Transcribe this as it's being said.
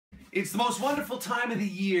It's the most wonderful time of the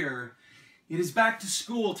year. It is back to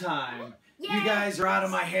school time. Yes. You guys are out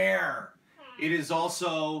of my hair. It is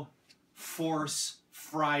also Force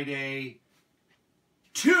Friday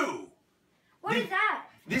 2. What is that?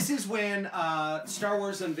 This is when Star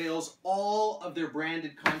Wars unveils all of their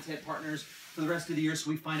branded content partners for the rest of the year, so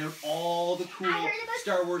we find out all the cool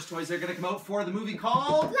Star Wars toys that are going to come out for the movie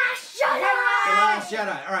called Last Jedi! The Last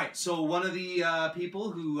Jedi. All right, so one of the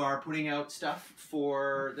people who are putting out stuff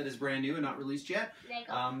that is brand new and not released yet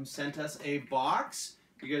sent us a box.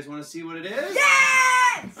 You guys want to see what it is?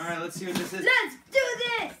 Yes! All right, let's see what this is. Let's do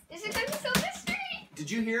this! Is it going to be so mystery? Did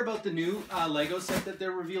you hear about the new Lego set that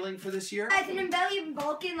they're revealing for this year? It's an Millennium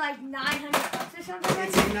Falcon, like $900 or something.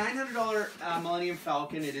 It's a $900 Millennium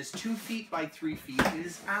Falcon. It is 2 feet by 3 feet. It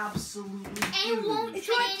is absolutely huge. It won't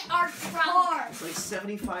fit in our car. It's like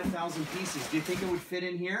 75,000 pieces. Do you think it would fit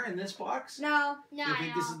in here in this box? No. No. Do you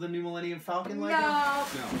think this is the new Millennium Falcon Lego? No. No. All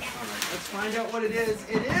right. Let's find out what it is.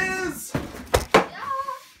 It is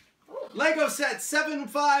Lego set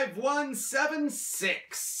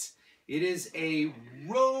 75176. It is a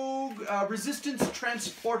Rogue Resistance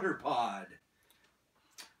Transporter Pod.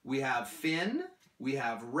 We have Finn, we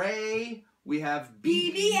have Rey, we have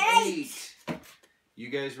BB-8. You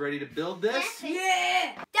guys ready to build this?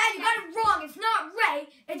 Yeah! Dad, you got it wrong. It's not Rey,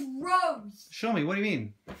 it's Rose. Show me, what do you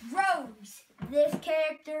mean? Rose. This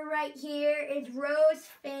character right here is Rose,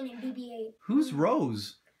 Finn, and BB-8. Who's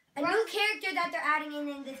Rose? A new character that they're adding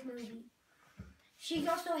in this movie. She's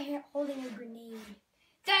also holding a grenade.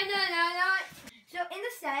 So in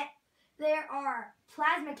the set, there are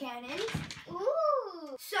plasma cannons.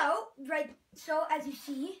 Ooh. So as you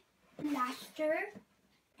see, blaster,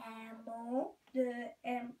 ammo. The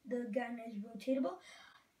gun is rotatable.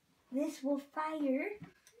 This will fire.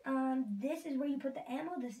 This is where you put the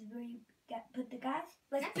ammo. This is where you put the guys.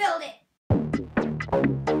 Let's build it.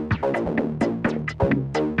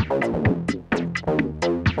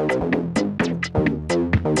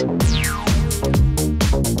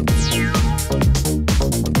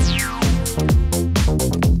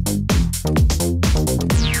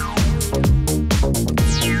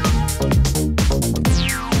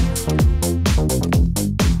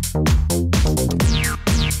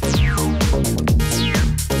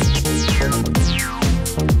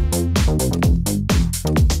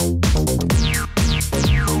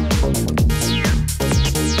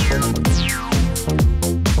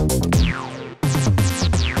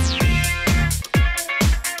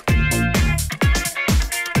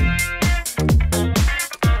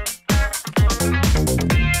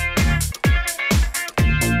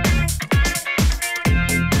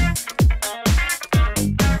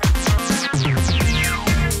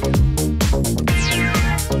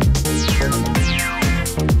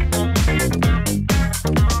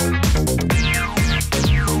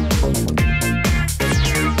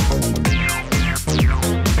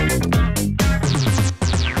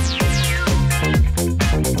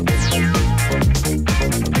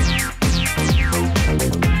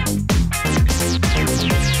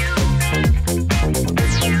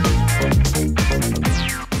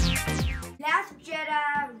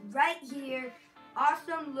 Right here,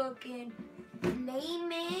 awesome looking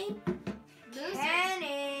flaming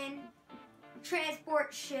cannon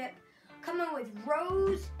transport ship coming with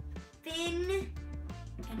Rose, Finn,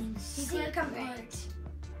 and in secret compartment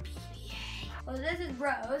BB-8. Well, this is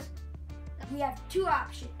Rose. We have two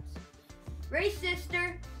options: Rey's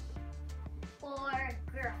sister or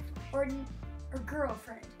girlfriend. Or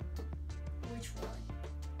girlfriend. Which one?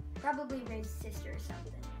 Probably Rey's sister or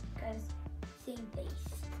something, because same face.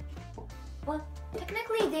 Well,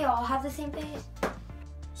 technically they all have the same face.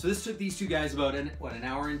 So this took these two guys about an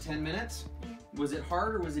hour and 10 minutes? Yeah. Was it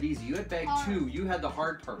hard or was it easy? You had bag 2. You had the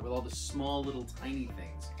hard part with all the small little tiny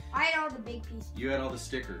things. I had all the big pieces. You had all the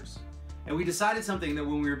stickers. And we decided something that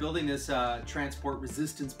when we were building this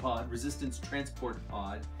resistance transport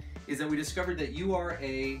pod, is that we discovered that you are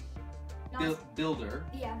a builder.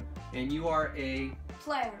 Yeah. And you are a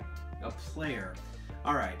player. A player.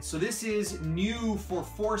 All right, so this is new for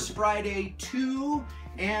Force Friday 2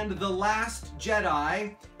 and The Last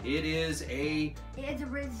Jedi. It's a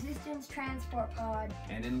resistance transport pod.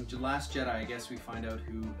 And in The Last Jedi, I guess we find out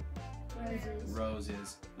who Rose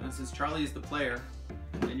is. And since Charlie is the player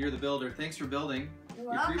and you're the builder, thanks for building. You're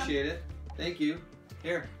welcome. We appreciate it. Thank you.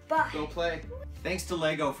 Here, go play. Thanks to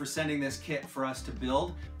Lego for sending this kit for us to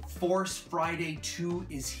build. Force Friday 2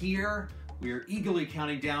 is here. We are eagerly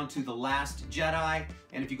counting down to The Last Jedi.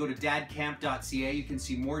 And if you go to dadcamp.ca, you can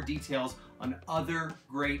see more details on other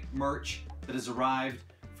great merch that has arrived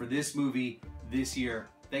for this movie this year.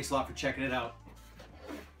 Thanks a lot for checking it out.